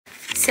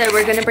So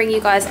we're going to bring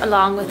you guys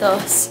along with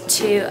us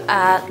to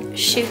a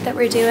shoot that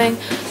we're doing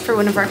for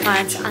one of our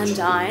clients,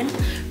 Andine.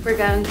 We're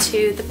going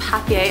to the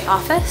Papier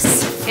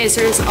office.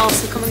 Izra's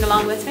also coming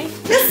along with me.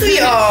 Yes, we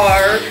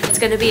are. It's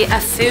going to be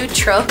a food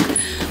truck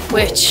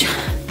which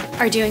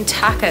are doing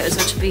tacos,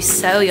 which will be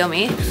so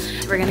yummy.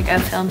 We're going to go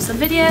film some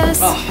videos.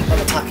 Oh, I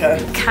love a taco.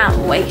 Can't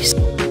wait.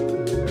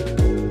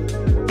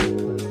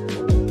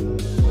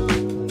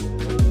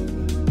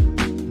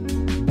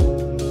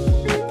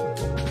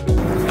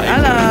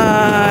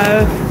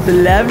 Hello, the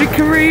lovely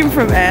Kareem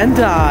from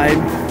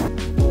Andine.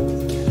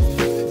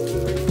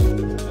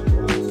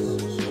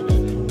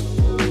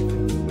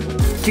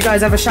 Do you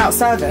guys ever shout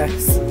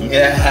service?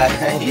 Yeah,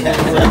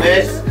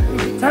 service.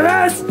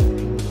 Service!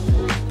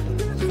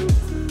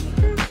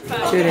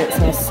 Julie, it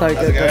smells so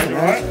good, doesn't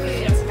it?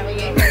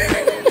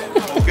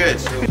 Good.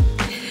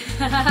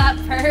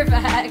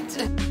 Perfect.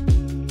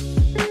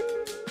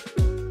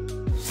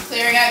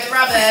 Clearing out the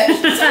rubbish.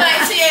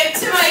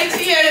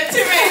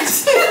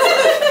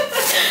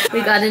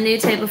 We got a new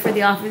table for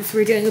the office.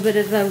 We're doing a bit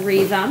of a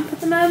revamp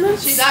at the moment.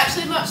 She's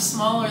actually much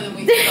smaller than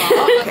we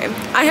thought. Okay.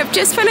 I have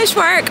just finished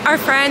work. Our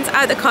friends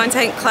at the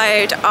Content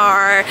Cloud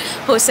are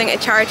hosting a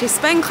charity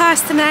spin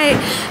class tonight.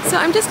 So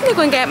I'm just gonna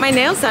go and get my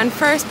nails done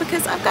first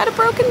because I've got a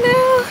broken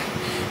nail.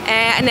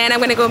 And then I'm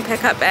gonna go and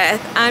pick up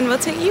Beth and we'll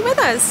take you with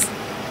us.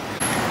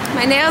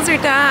 My nails are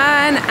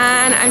done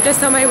and I'm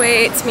just on my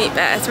way to meet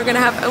Beth. We're gonna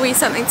have a wee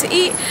something to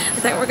eat. I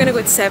think we're gonna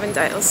go to Seven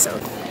Dials. So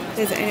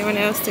does anyone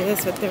else do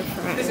this with their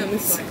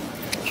friends?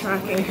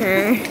 Tracking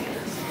her.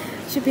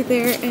 Should be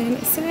there in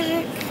a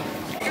sec.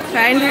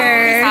 Found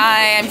her.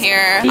 Hi, I'm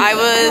here. I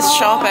was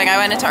shopping. I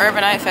went into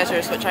Urban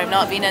Outfitters, which I've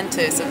not been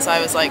into since I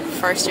was like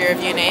first year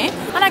of uni.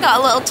 And I got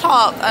a little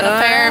top and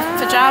a pair of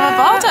pajama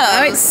bottoms.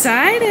 Oh,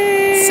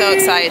 exciting. So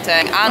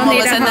exciting. And what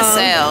was in the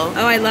sale.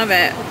 Oh, I love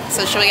it.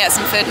 So should we get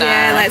some food now?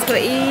 Yeah, let's go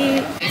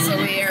eat. So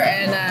we are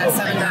in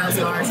Seven Dials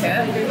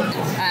Market.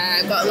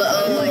 I've got a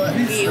little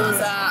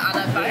gyoza and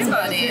a bag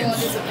bunny. And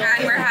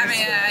we're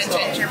having a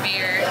ginger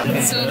beer.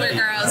 Sober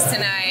girls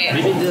tonight.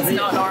 It's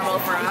not normal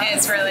for us.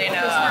 It's really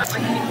not.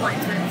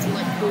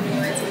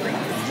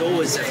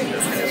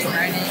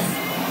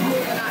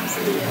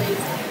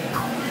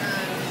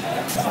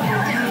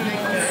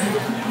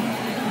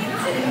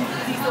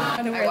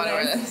 I want to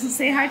wear this.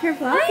 Say hi to your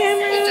vlog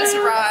camera. We've just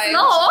arrived.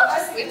 No.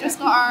 We've just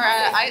got our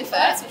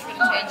outfits, which we're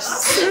going to change.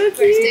 So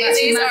cute.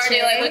 Stacey's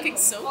already like looking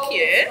so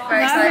cute.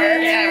 Very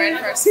excited. Yeah, ready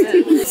for a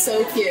spin.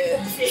 So cute.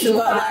 She's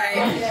got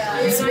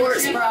like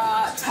sports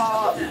bra,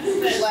 top,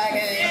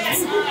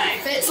 leggings.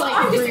 Fits like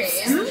a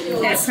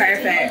dream. It's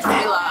perfect.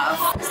 We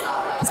love.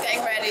 It's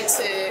getting ready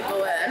to go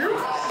in.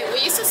 We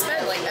used to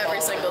spend like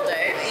every single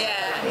day.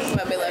 Yeah.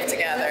 When we lived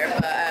together,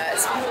 but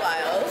it's been a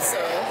while, so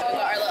we got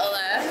our little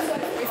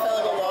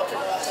refillable water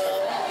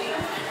bottle,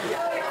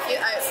 cute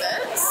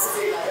outfits,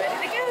 ready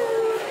to go.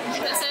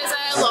 This is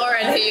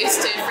Lauren, who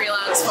used to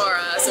freelance for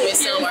us, and we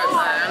still work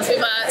there.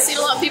 We've seen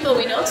a lot of people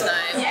we know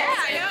tonight. Yeah,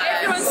 I know.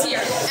 Everyone's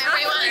here.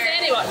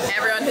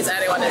 Everyone who's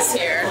anyone is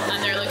here,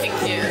 and they're looking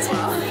cute as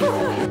well.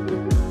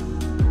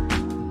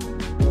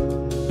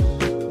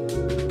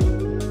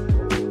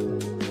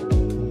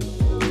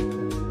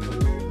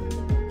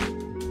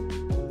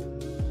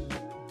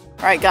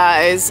 Right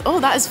guys, oh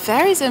that is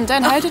very zoomed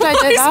in. How did I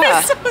do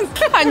that?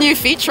 A new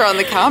feature on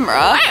the camera.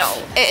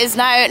 Wow. It is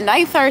now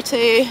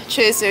 9:30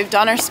 Tuesday, we've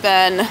done our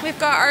spin. We've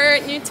got our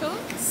new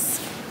totes.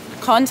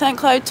 Content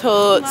Cloud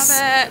totes.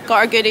 Love it. Got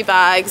our goodie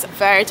bags.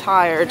 Very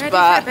tired, Ready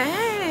but for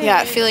bed.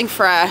 yeah, feeling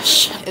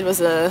fresh. It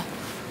was a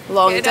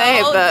long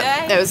day, but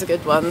it was a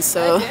good one,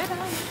 so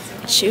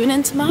tune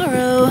in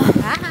tomorrow.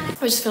 Bye.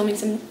 We're just filming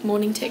some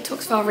morning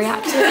TikToks for our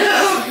reactors.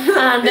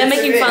 And they're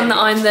making fun that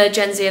I'm the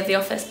Gen Z of the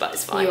office, but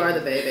it's fine. You are the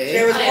baby.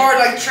 It was more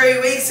like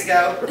 3 weeks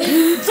ago.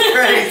 It's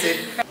crazy.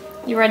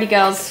 You ready,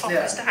 girls?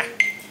 Yeah.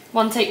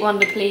 One take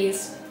wonder,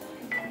 please.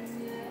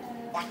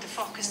 What the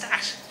fuck is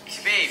that? It's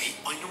a baby.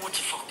 I know it's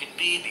a fucking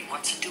baby.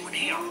 What's he doing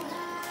here?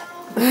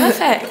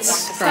 Perfect.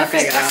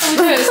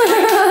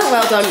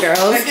 Well done,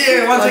 girls. Thank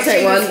you. One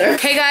take wonder.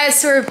 Okay guys,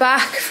 so we're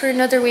back for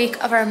another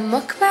week of our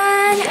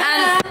mukbang.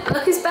 And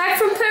look who's back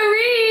from Paris.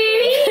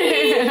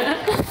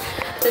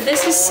 So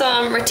this is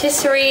some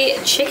rotisserie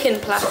chicken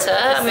platter,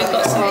 and we've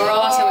got some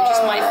burrata, which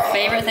is my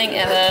favourite thing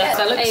ever.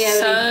 That looks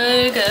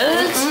so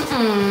good.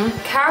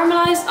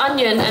 Caramelised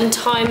onion and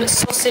thyme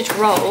sausage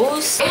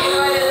rolls.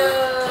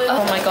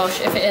 Oh my gosh,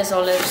 if it is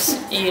olives,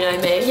 you know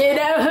me. You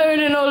know who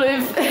an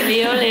olive.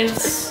 The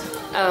olives.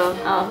 Oh.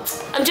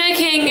 I'm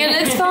joking, it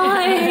looks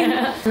fine.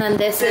 And then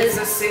this is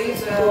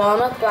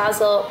walnut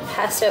basil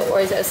pesto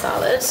orzo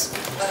salad.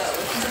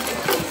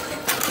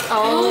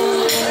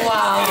 Oh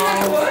wow.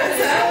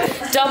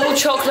 Double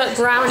chocolate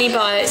brownie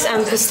bites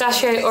and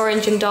pistachio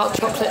orange and dark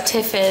chocolate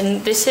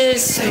tiffin. This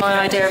is my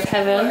idea of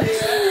heaven. Mom,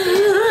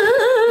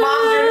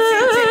 do you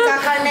see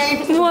TikTok I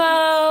made?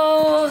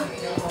 Wow.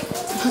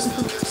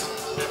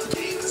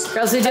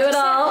 Girls, we do it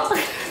all.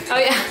 Oh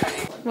yeah.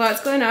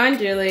 What's going on,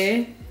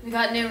 Julie? We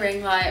got new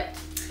ring light.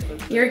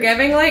 You're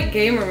giving like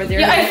gamer with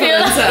your Yeah, I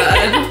feel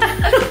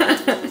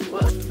headphones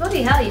on.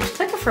 Bloody hell, you just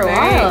took a for a Very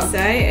while.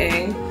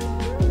 exciting.